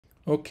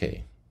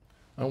Okay,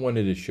 I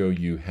wanted to show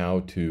you how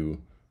to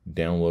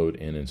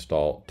download and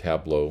install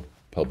Tableau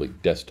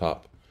Public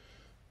Desktop,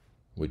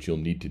 which you'll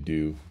need to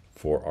do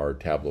for our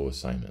Tableau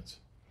assignments.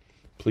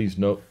 Please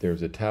note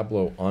there's a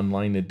Tableau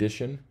Online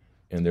Edition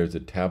and there's a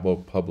Tableau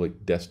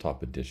Public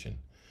Desktop Edition.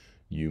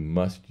 You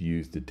must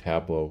use the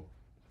Tableau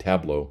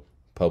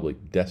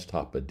Public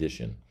Desktop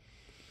Edition.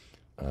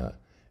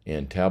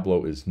 And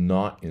Tableau is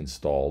not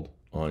installed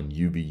on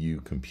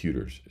UVU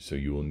computers, so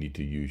you will need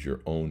to use your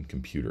own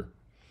computer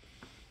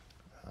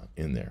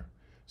in there.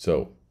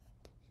 So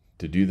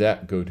to do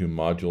that, go to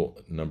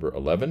module number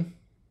 11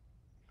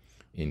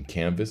 in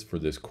Canvas for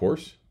this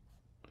course,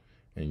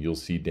 and you'll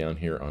see down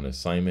here on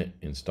assignment,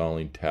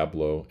 installing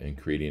Tableau and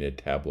creating a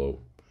Tableau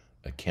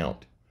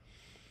account.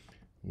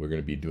 We're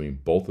going to be doing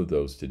both of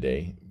those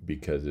today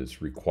because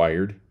it's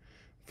required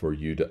for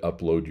you to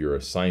upload your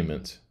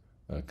assignments,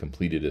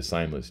 completed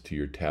assignments, to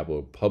your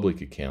Tableau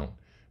public account,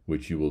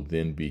 which you will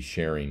then be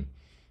sharing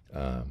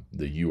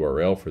the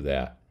URL for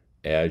that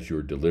as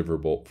your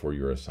deliverable for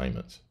your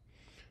assignments.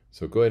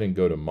 So go ahead and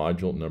go to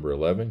module number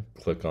 11,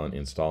 click on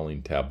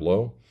installing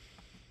Tableau.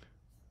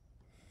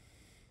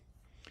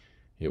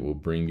 It will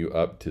bring you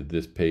up to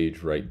this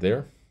page right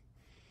there.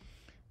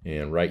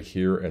 And right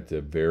here at the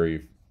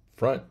very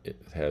front,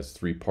 it has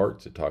 3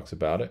 parts. It talks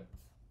about it,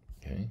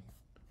 okay,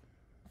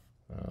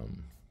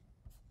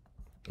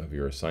 of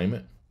your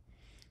assignment.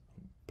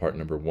 Part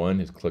number 1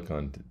 is click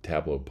on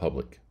Tableau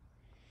Public.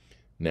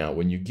 Now,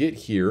 when you get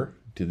here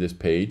to this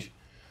page,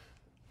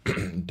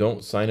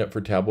 don't sign up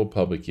for Tableau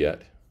Public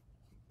yet.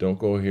 Don't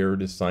go here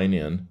to sign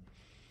in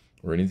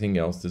or anything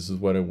else. This is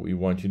what we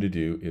want you to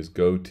do, is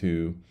go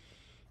to,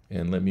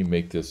 and let me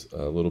make this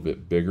a little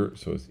bit bigger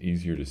so it's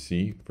easier to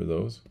see for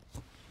those.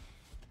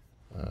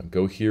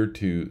 Go here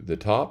to the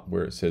top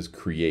where it says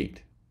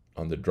Create.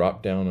 On the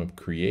drop down of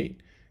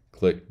Create,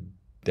 click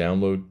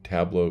Download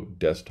Tableau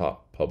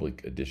Desktop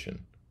Public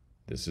Edition.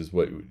 This is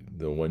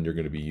the one you're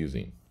going to be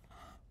using.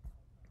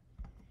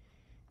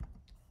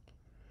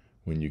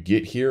 When you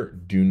get here,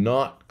 do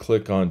not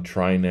click on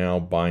Try Now,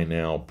 Buy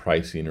Now,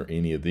 Pricing, or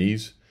any of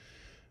these.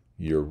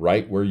 You're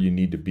right where you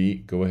need to be.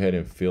 Go ahead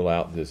and fill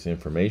out this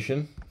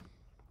information.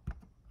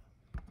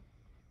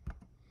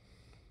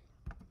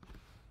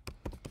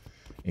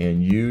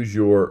 And use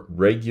your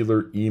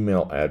regular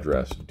email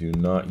address. Do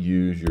not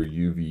use your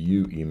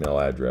UVU email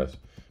address,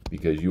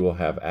 because you will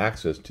have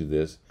access to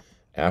this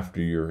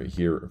after you're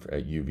here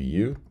at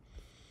UVU,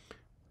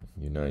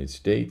 United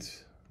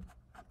States,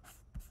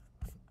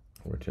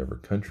 whichever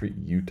country,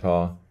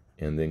 Utah,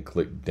 and then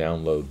click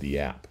download the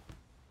app.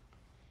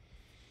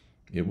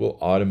 It will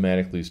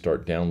automatically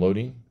start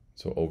downloading.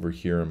 So over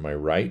here on my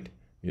right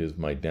is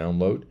my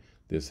download.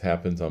 This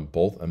happens on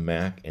both a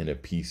Mac and a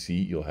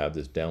PC. You'll have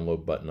this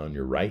download button on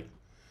your right.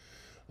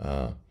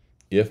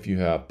 If you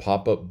have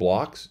pop-up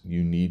blocks,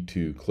 you need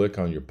to click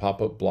on your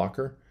pop-up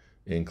blocker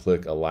and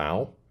click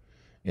allow.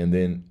 And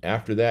then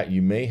after that,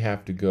 you may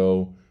have to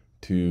go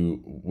to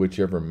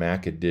whichever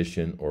Mac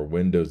edition or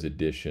Windows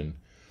edition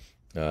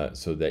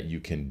so that you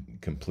can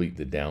complete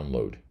the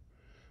download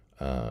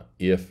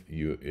if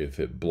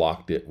it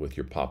blocked it with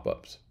your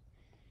pop-ups.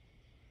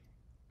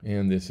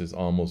 And this is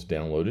almost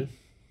downloaded.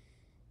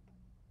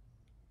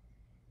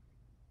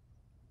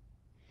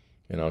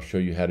 And I'll show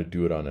you how to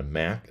do it on a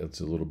Mac.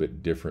 It's a little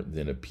bit different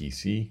than a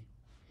PC.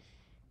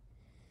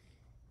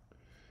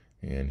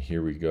 And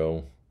here we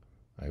go.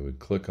 I would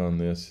click on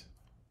this.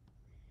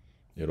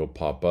 It'll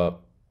pop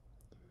up.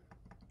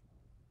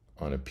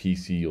 On a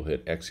PC, you'll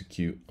hit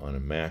execute. On a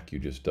Mac, you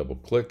just double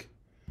click.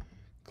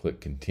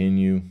 Click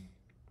continue.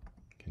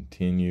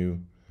 Continue.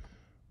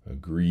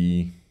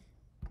 Agree.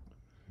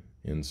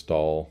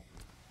 Install.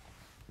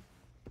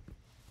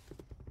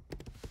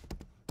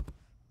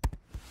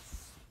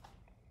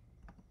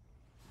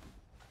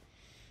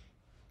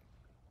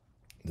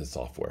 The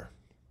software.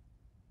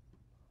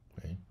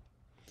 Okay.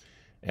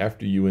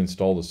 After you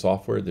install the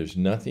software, there's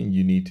nothing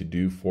you need to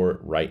do for it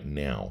right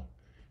now.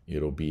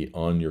 It'll be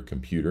on your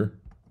computer.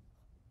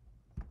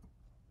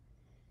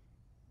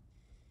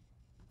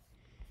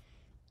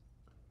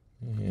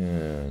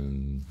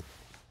 And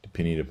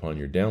depending upon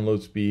your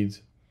download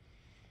speeds,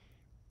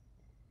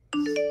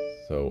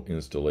 so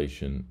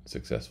installation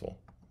successful.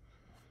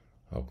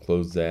 I'll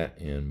close that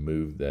and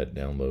move that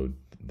download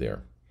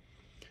there.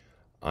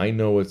 I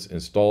know it's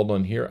installed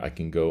on here. I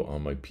can go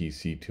on my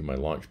PC to my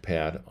launch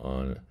pad,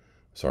 on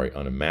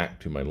a Mac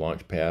to my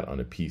launch pad. On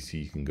a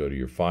PC, you can go to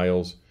your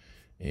files,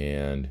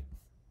 and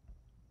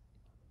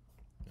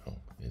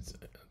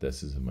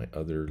this is my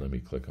other. Let me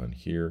click on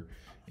here,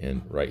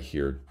 and right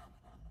here,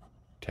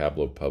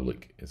 Tableau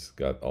Public. It's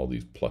got all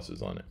these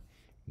pluses on it.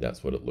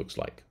 That's what it looks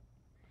like.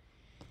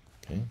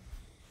 Okay.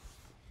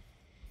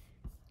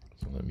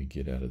 So let me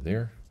get out of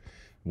there.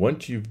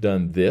 Once you've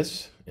done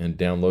this and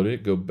downloaded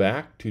it, go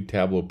back to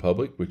Tableau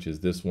Public, which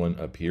is this one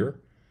up here,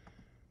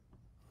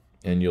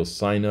 and you'll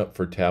sign up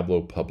for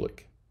Tableau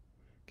Public.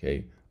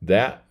 Okay,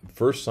 that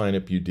first sign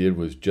up you did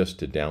was just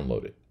to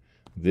download it.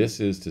 This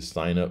is to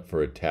sign up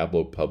for a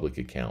Tableau Public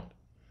account.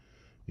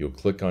 You'll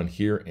click on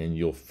here and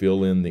you'll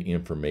fill in the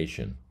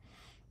information.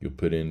 You'll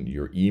put in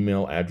your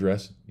email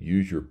address,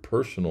 use your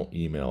personal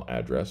email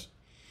address,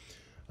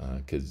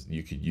 because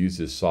you could use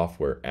this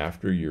software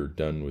after you're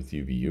done with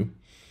UVU,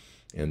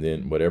 and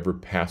then whatever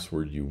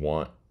password you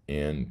want,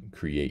 and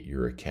create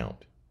your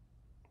account.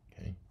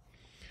 Okay.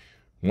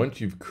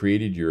 Once you've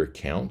created your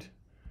account,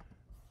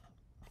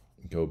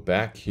 go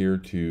back here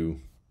to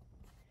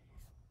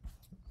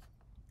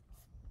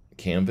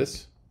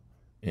Canvas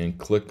and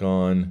click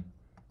on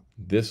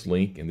this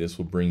link, and this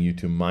will bring you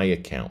to My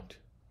Account.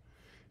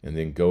 And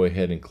then go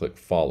ahead and click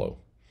Follow.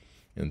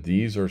 And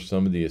these are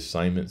some of the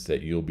assignments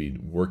that you'll be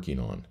working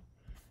on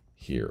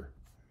here.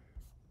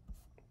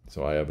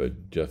 So I have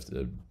just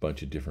a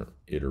bunch of different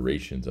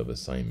iterations of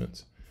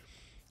assignments.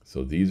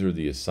 So these are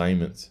the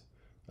assignments,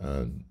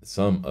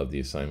 some of the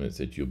assignments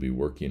that you'll be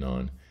working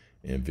on,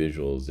 and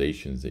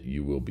visualizations that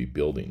you will be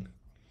building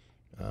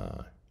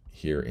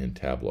here in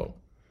Tableau.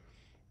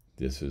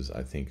 This is,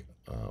 I think,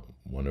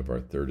 one of our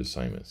third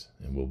assignments.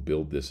 And we'll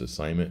build this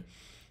assignment.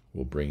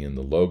 We'll bring in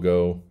the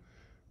logo.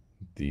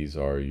 These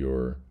are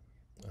your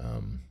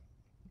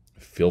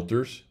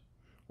filters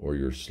or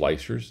your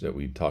slicers that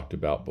we talked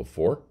about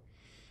before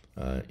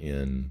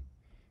in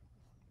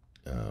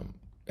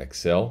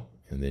Excel.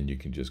 And then you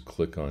can just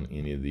click on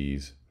any of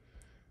these.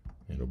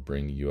 It'll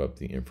bring you up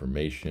the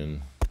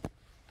information.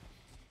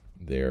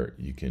 There,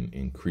 you can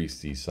increase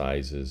these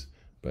sizes,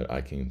 but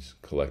I can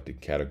collect a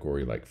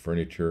category like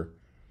furniture,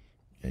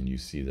 and you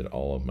see that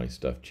all of my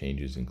stuff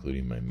changes,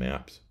 including my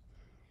maps.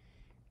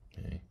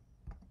 Okay,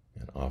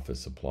 and office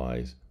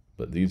supplies.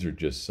 But these are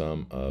just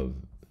some of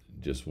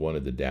one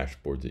of the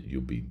dashboards that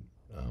you'll be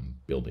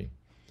building.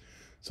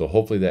 So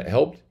hopefully that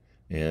helped,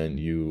 and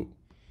you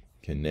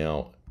can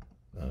now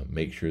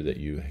make sure that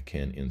you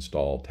can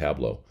install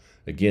Tableau.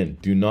 Again,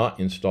 do not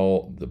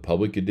install the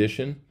public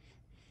edition,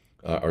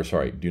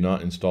 do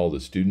not install the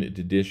student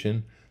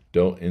edition.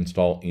 Don't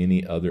install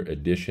any other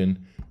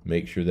edition.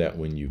 Make sure that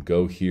when you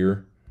go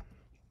here,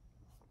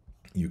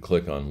 you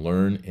click on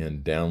Learn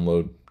and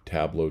download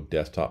Tableau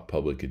Desktop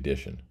Public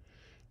Edition.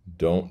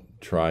 Don't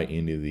try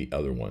any of the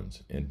other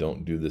ones, and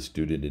don't do the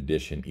student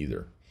edition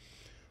either.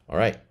 All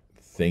right,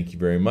 thank you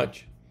very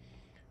much.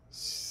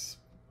 See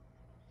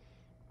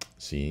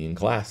you in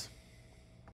class.